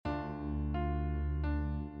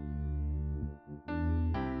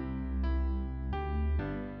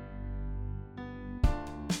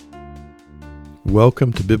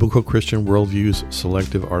Welcome to Biblical Christian Worldview's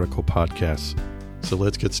Selective Article Podcasts. So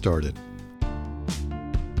let's get started.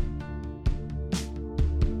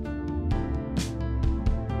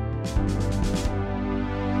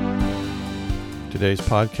 Today's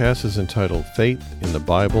podcast is entitled Faith in the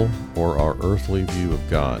Bible or Our Earthly View of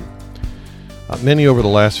God. Many over the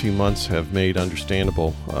last few months have made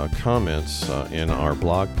understandable comments in our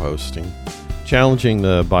blog posting, challenging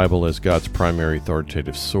the Bible as God's primary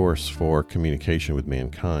authoritative source for communication with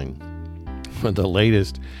mankind. The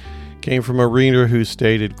latest came from a reader who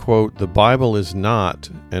stated, quote, "The Bible is not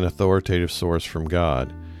an authoritative source from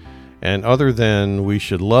God, and other than we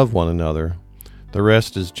should love one another, the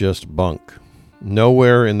rest is just bunk.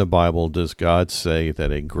 Nowhere in the Bible does God say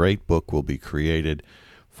that a great book will be created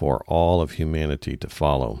for all of humanity to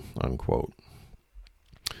follow," unquote.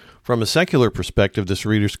 From a secular perspective, this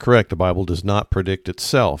reader's correct. The Bible does not predict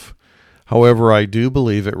itself. However, I do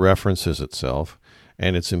believe it references itself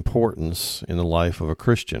and its importance in the life of a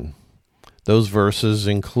Christian. Those verses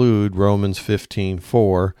include Romans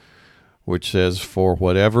 15:4, which says, "For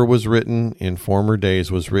whatever was written in former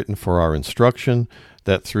days was written for our instruction,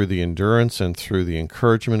 that through the endurance and through the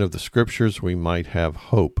encouragement of the Scriptures we might have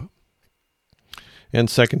hope." And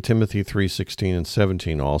 2 Timothy 3:16 and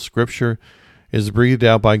 17, "All Scripture is breathed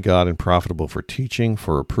out by God and profitable for teaching,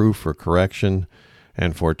 for reproof, for correction,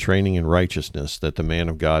 and for training in righteousness, that the man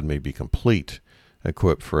of God may be complete,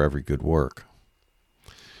 equipped for every good work."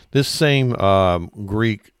 This same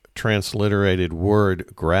Greek transliterated word,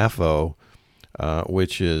 grapho,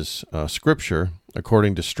 which is Scripture,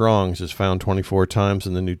 according to Strong's, is found 24 times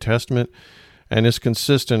in the New Testament and is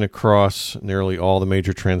consistent across nearly all the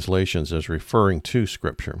major translations as referring to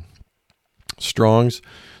Scripture. Strong's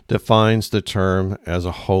defines the term as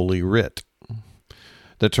a holy writ.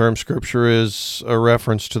 The term Scripture is a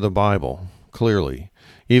reference to the Bible, clearly.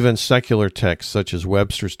 Even secular texts such as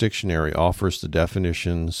Webster's Dictionary offers the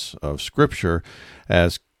definitions of Scripture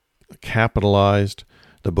as capitalized,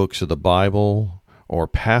 the books of the Bible, or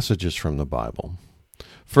passages from the Bible.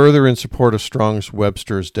 Further, in support of Strong's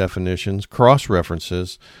Webster's definitions,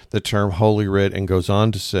 cross-references the term Holy Writ and goes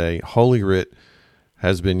on to say Holy Writ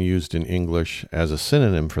has been used in English as a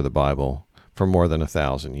synonym for the Bible for more than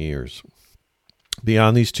 1,000 years.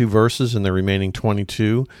 Beyond these two verses and the remaining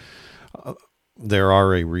 22, there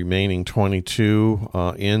are a remaining 22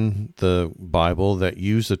 in the Bible that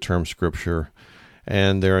use the term Scripture,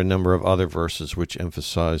 and there are a number of other verses which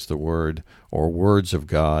emphasize the word or words of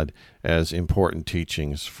God as important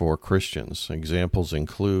teachings for Christians. Examples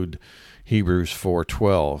include Hebrews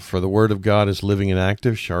 4:12, "For the word of God is living and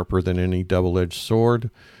active, sharper than any double-edged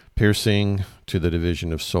sword, piercing to the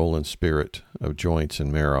division of soul and spirit, of joints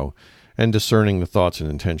and marrow, and discerning the thoughts and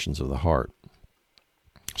intentions of the heart."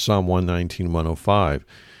 Psalm 119:105,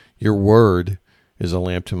 "Your word is a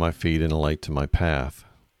lamp to my feet and a light to my path."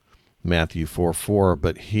 Matthew 4:4,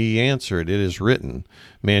 "But he answered, It is written,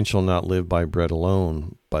 man shall not live by bread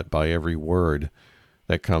alone, but by every word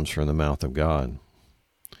that comes from the mouth of God."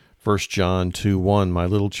 1 John 2:1, "My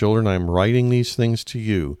little children, I am writing these things to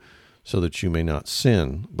you so that you may not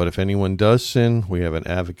sin. But if anyone does sin, we have an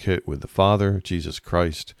advocate with the Father, Jesus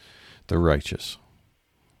Christ, the righteous."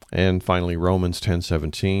 And finally, Romans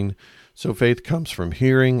 10:17, "So faith comes from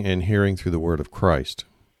hearing, and hearing through the word of Christ."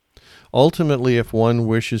 Ultimately, if one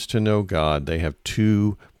wishes to know God, they have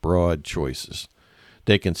two broad choices.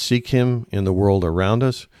 They can seek him in the world around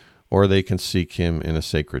us, or they can seek him in a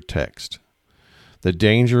sacred text. The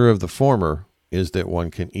danger of the former is that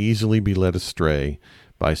one can easily be led astray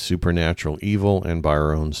by supernatural evil and by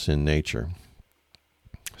our own sin nature.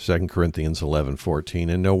 2 Corinthians 11:14,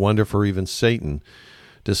 "And no wonder, for even Satan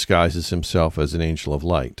disguises himself as an angel of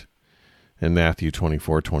light." And Matthew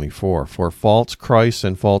 24:24, "For false Christs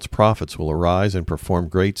and false prophets will arise and perform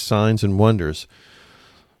great signs and wonders,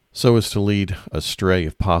 so as to lead astray,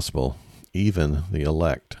 if possible, even the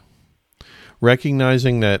elect."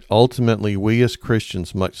 Recognizing that ultimately we as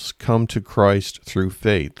Christians must come to Christ through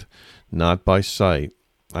faith, not by sight,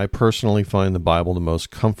 I personally find the Bible the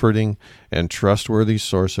most comforting and trustworthy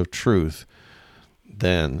source of truth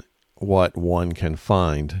than what one can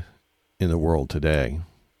find in the world today.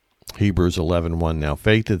 Hebrews 11:1, "Now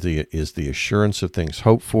faith is the assurance of things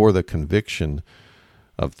hoped for, the conviction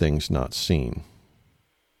of things not seen."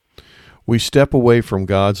 We step away from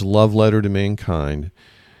God's love letter to mankind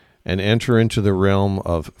and enter into the realm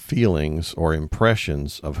of feelings or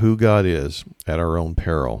impressions of who God is at our own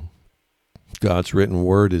peril. God's written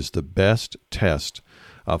word is the best test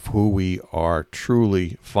of who we are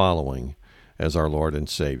truly following as our Lord and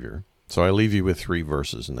Savior. So I leave you with three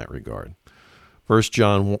verses in that regard. 1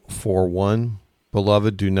 John 4:1,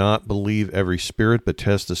 Beloved, do not believe every spirit, but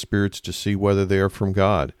test the spirits to see whether they are from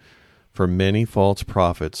God. For many false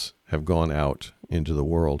prophets have gone out into the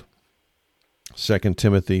world. 2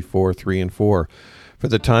 Timothy 4:3-4. For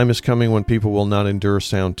the time is coming when people will not endure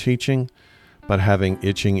sound teaching, but having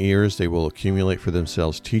itching ears, they will accumulate for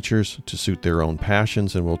themselves teachers to suit their own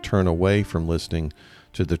passions, and will turn away from listening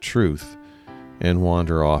to the truth and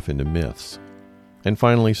wander off into myths. And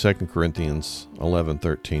finally, 2 Corinthians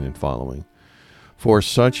 11:13 and following. For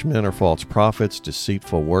such men are false prophets,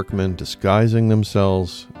 deceitful workmen, disguising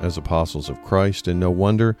themselves as apostles of Christ, and no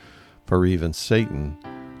wonder, for even Satan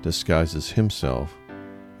disguises himself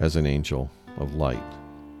as an angel of light.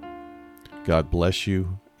 God bless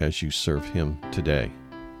you as you serve him today.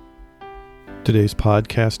 Today's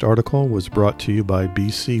podcast article was brought to you by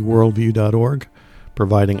bcworldview.org,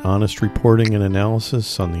 providing honest reporting and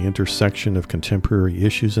analysis on the intersection of contemporary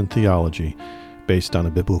issues and theology based on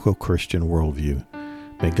a biblical Christian worldview.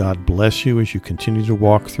 May God bless you as you continue to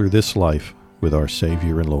walk through this life with our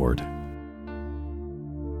Savior and Lord.